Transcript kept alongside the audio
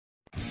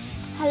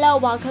Hello,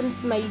 welcome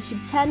to my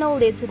YouTube channel.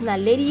 It's with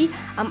Naledi.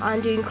 I'm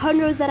undoing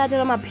cornrows that I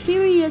did on my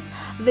previous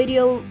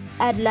video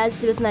at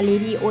last with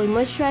Naledi oil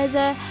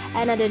moisturizer,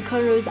 and I did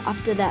cornrows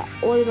after that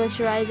oil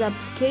moisturizer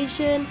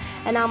application,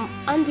 and I'm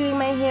undoing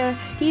my hair,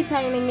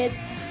 detangling it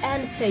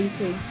and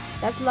plaiting.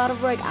 That's a lot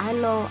of work. I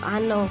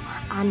know.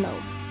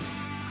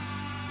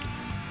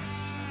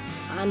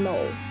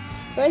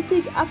 First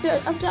thing, after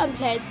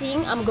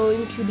unplaiting, I'm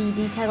going to be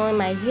detangling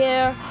my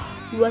hair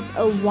with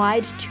a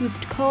wide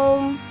toothed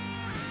comb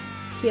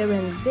here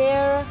and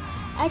there.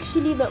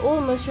 Actually, the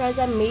oil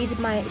moisturizer made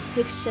my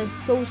texture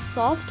so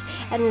soft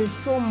and it's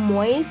so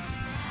moist.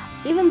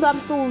 Even though I'm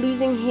still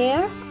losing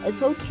hair,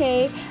 it's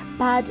okay,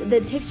 but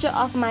the texture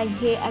of my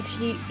hair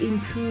actually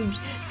improved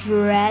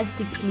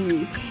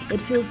drastically. It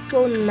feels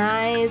so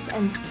nice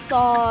and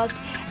soft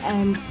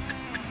and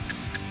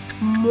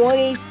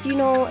moist, you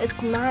know.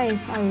 It's nice.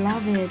 I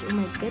love it. Oh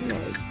my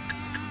goodness.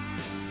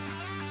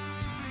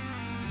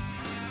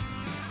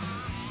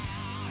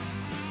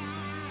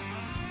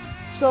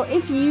 So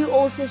if you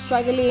also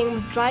struggling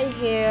with dry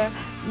hair,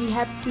 you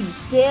have to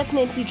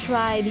definitely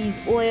try these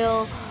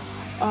oil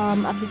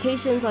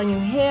applications on your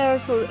hair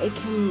so it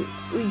can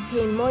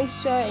retain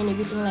moisture and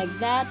everything like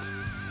that.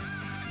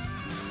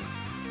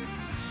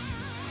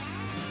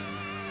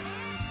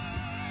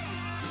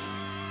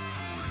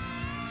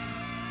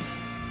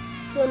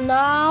 So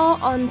now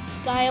on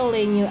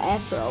styling your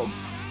afro,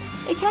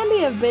 it can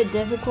be a bit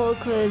difficult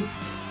because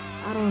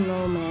I don't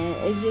know, man,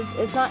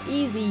 it's not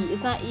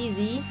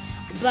easy,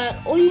 but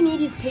all you need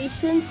is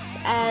patience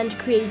and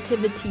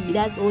creativity.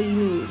 That's all you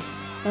need.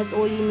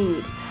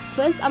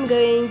 First, I'm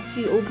going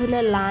to open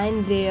a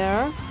line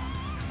there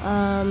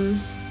and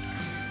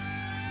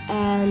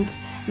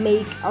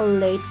make a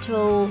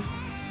little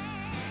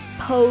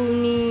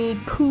pony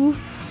poof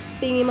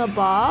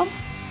thingamabob.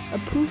 A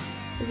poof?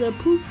 Is it a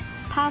poof?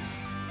 Puff?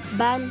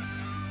 Bun?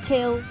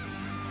 Tail?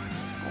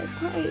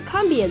 It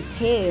can't be a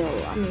tail.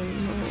 I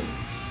mean, no.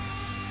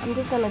 I'm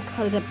just gonna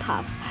call it a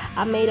puff.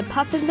 I made a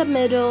puff in the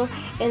middle,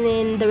 and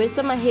then the rest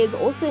of my hair is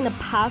also in a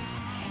puff,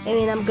 and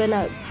then I'm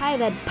gonna tie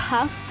that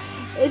puff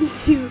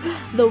into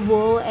the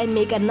wool and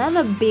make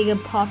another bigger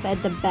puff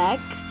at the back,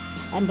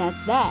 and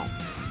that's that.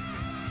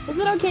 Is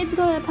it okay to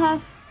call it a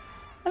puff?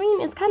 I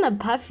mean, it's kind of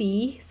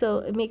puffy, so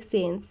it makes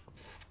sense,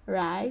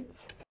 right?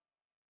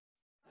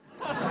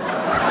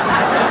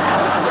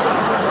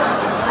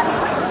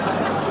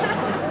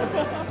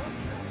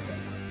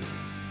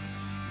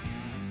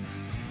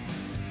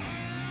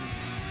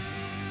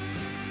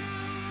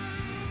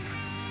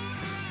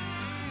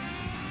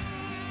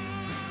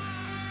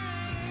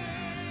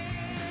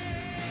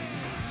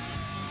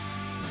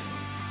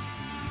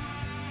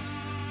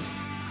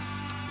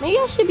 Maybe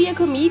I should be a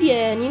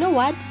comedian. You know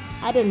what?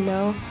 I don't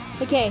know.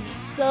 Okay,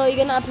 so you're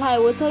gonna apply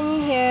water on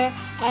your hair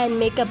and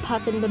make a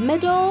puff in the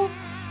middle,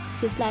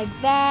 just like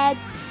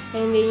that.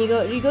 And then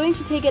you're going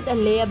to take it a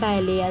layer by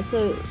layer.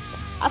 So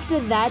after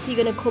that, you're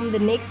gonna comb the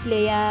next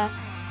layer.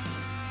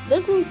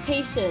 This needs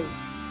patience.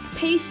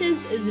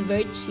 Patience is a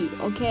virtue.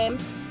 Okay.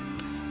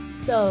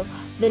 So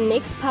the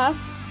next puff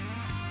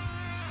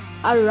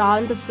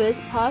around the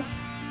first puff.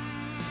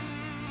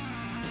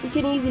 You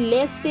can use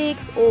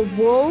elastics or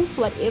wool,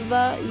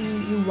 whatever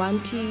you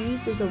want to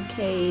use is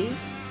okay,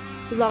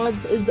 as long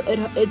as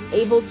it's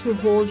able to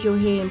hold your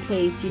hair in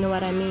place. You know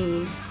what I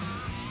mean?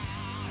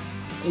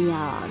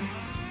 Yeah.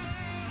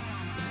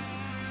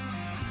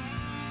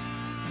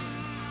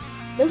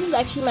 This is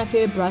actually my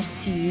favorite brush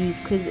to use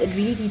because it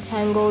really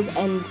detangles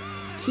and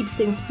keeps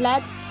things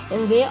flat.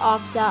 And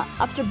thereafter,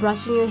 after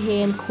brushing your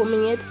hair and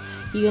combing it,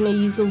 you're gonna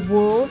use the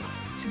wool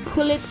to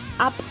pull it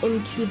up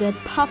into the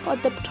puff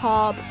at the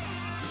top.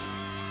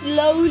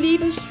 Slowly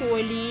but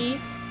surely.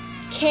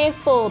 Be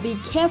careful.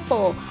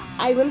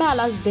 I remember I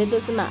last did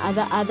this in my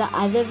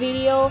other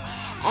video,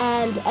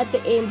 and at the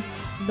end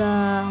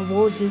the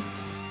wool just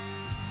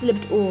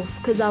slipped off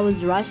because I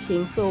was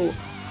rushing. So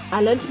I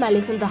learned my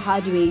lesson the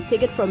hard way.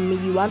 Take it from me,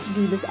 you want to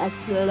do this as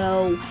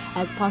slow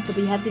as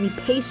possible. You have to be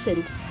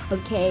patient,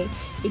 okay?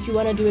 If you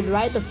want to do it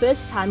right the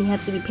first time, you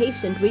have to be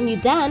patient. When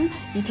you're done,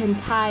 you can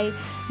tie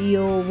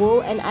your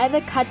wool and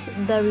either cut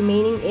the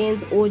remaining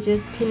ends or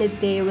just pin it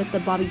there with the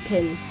bobby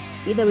pin.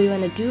 Either way you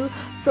want to do.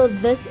 So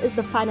this is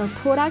the final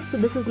product. So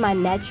this is my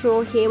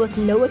natural hair with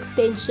no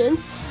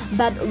extensions,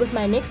 but with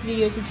my next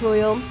video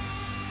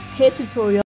hair tutorial